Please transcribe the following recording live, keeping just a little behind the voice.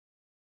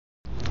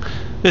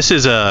This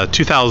is a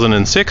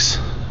 2006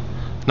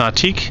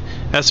 Nautique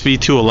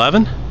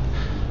SV211.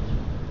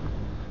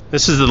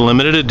 This is the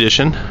limited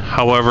edition,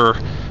 however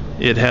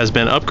it has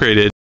been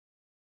upgraded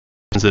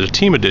that a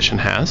team edition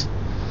has.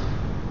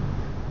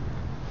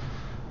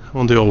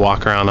 We'll do a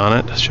walk around on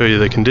it to show you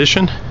the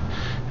condition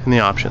and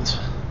the options.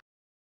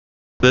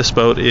 This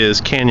boat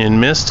is Canyon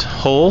Mist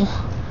hull,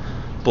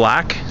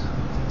 black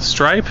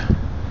stripe,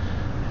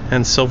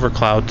 and silver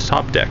cloud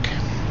top deck.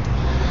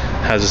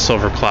 Has a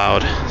silver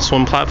cloud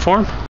swim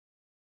platform.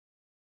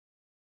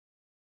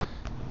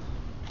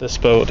 This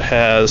boat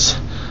has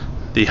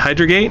the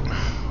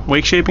Hydrogate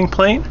wake shaping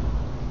plate.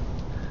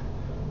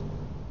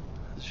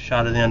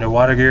 Shot of the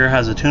underwater gear,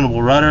 has a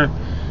tunable rudder,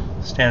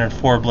 standard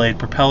 4-blade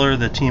propeller,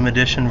 the team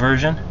edition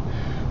version,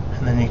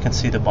 and then you can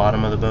see the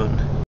bottom of the boat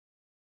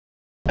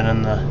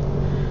and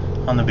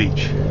on the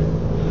beach.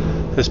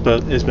 This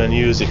boat has been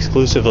used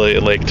exclusively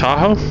at Lake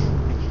Tahoe,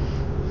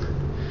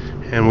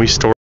 and we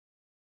store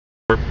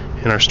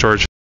in our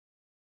storage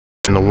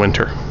in the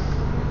winter.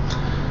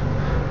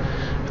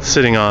 It's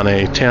sitting on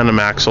a tandem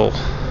axle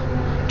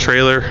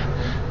trailer.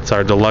 It's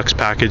our deluxe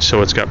package,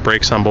 so it's got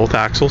brakes on both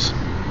axles,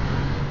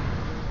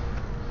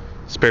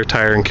 spare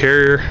tire and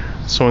carrier,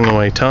 swing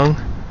away tongue,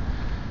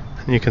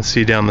 and you can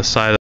see down the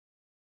side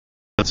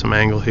of some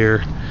angle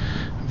here.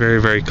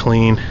 Very, very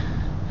clean,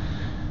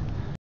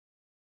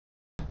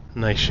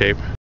 nice shape.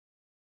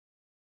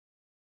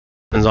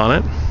 On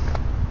it,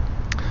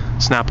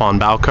 snap-on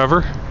bow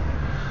cover,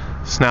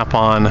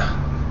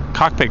 snap-on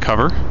cockpit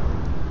cover,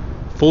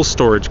 full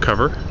storage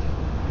cover.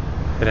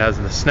 It has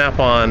the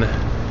snap-on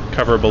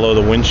cover below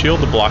the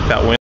windshield to block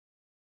that wind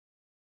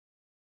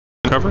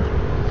cover.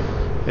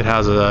 It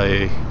has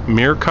a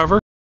mirror cover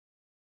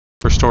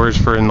for storage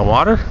for in the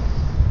water,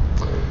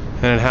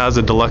 and it has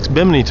a deluxe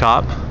bimini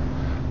top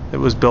that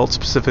was built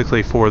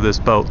specifically for this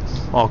boat,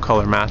 all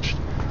color matched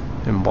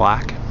in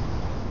black.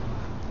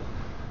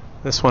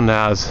 This one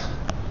has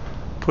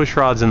push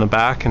rods in the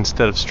back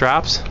instead of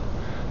straps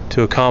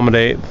to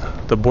accommodate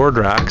the board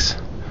racks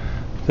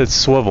that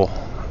swivel,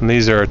 and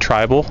these are a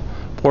tribal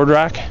board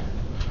rack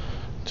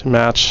to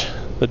match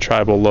the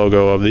tribal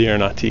logo of the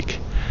Nautique.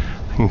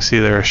 You can see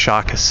they're a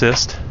shock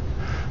assist,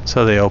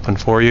 so they open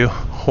for you,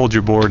 hold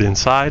your board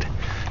inside,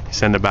 you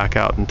send it back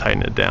out and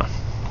tighten it down.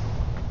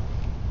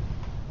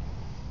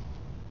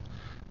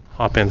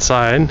 Hop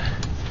inside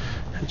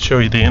and show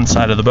you the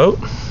inside of the boat.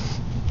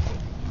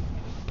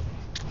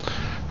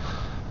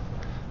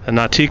 The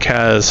Nautique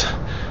has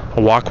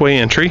a walkway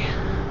entry,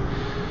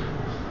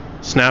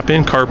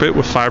 snap-in carpet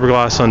with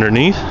fiberglass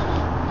underneath.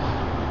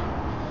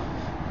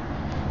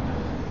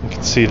 You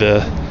can see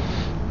the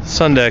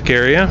sun deck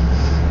area.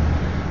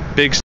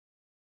 Big show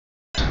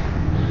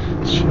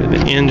you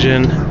the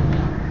engine.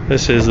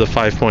 This is the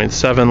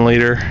 5.7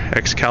 liter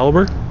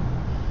Excalibur.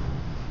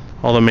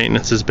 All the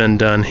maintenance has been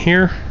done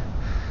here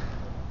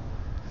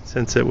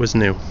since it was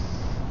new.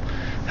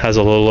 Has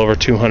a little over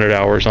 200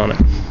 hours on it.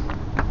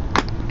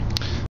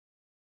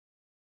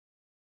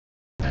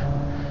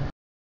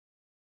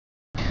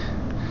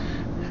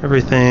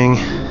 Everything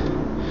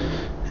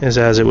is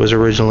as it was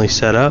originally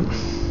set up.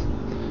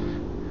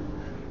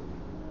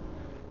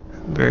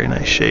 Very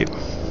nice shape.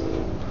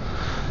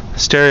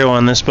 Stereo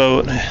on this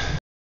boat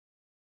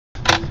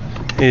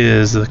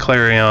is the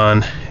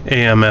Clarion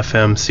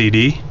AM/FM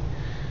CD.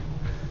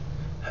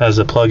 Has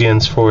the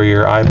plug-ins for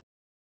your iPod,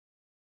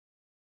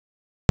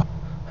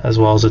 as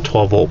well as a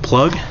 12-volt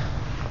plug.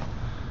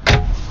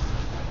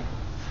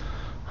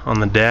 On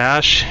the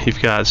dash,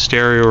 you've got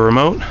stereo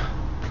remote,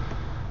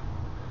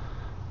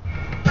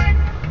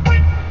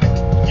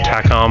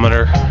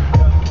 tachometer,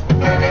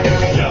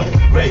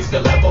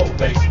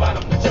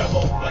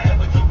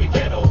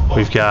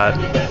 we've got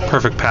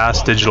Perfect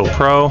Pass Digital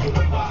Pro,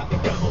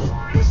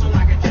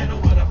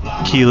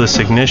 keyless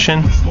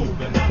ignition,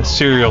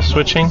 serial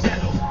switching.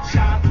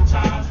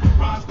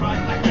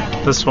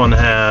 This one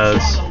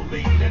has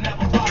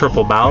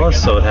triple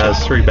ballast, so it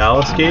has 3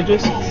 ballast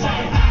gauges. It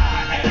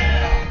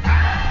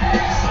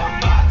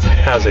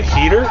has a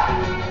heater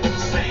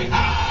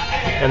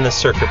and the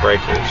circuit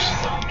breakers.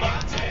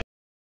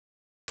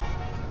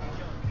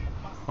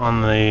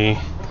 On the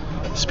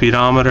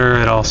speedometer,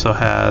 it also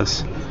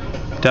has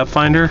depth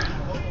finder,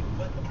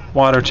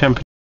 water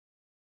temperature,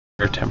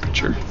 air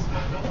temperature,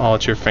 all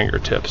at your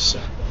fingertips.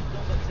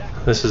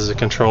 This is a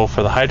control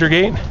for the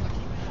Hydrogate.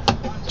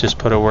 Just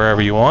put it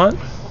wherever you want.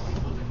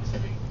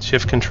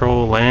 Shift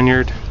control,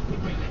 lanyard,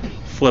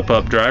 flip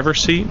up driver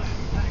seat.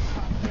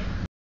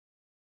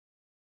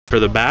 For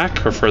the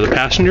back or for the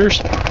passengers,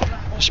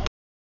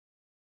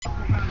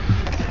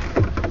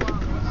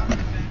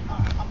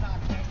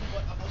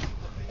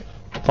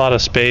 a lot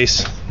of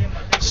space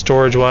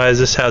storage wise.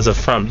 This has a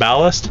front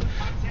ballast,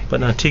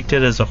 but Nautique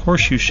did as a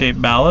horseshoe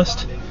shaped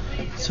ballast,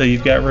 so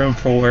you've got room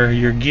for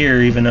your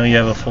gear even though you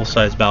have a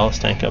full-size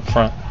ballast tank up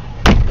front.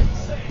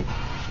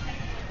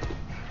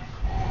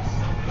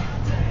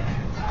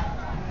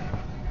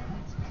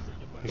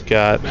 We've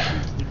got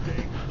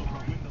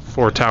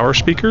 4 tower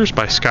speakers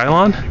by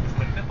Skylon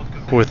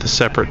with the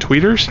separate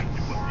tweeters.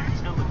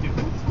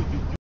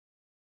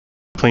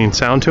 clean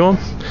sound to them.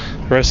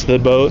 The rest of the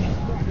boat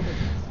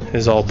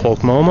is all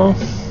Polk Momo.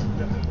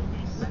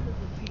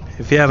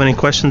 If you have any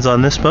questions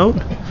on this boat,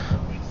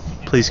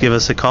 please give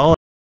us a call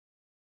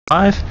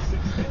at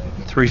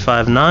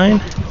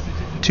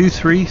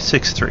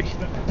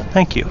 5-359-2363.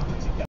 Thank you.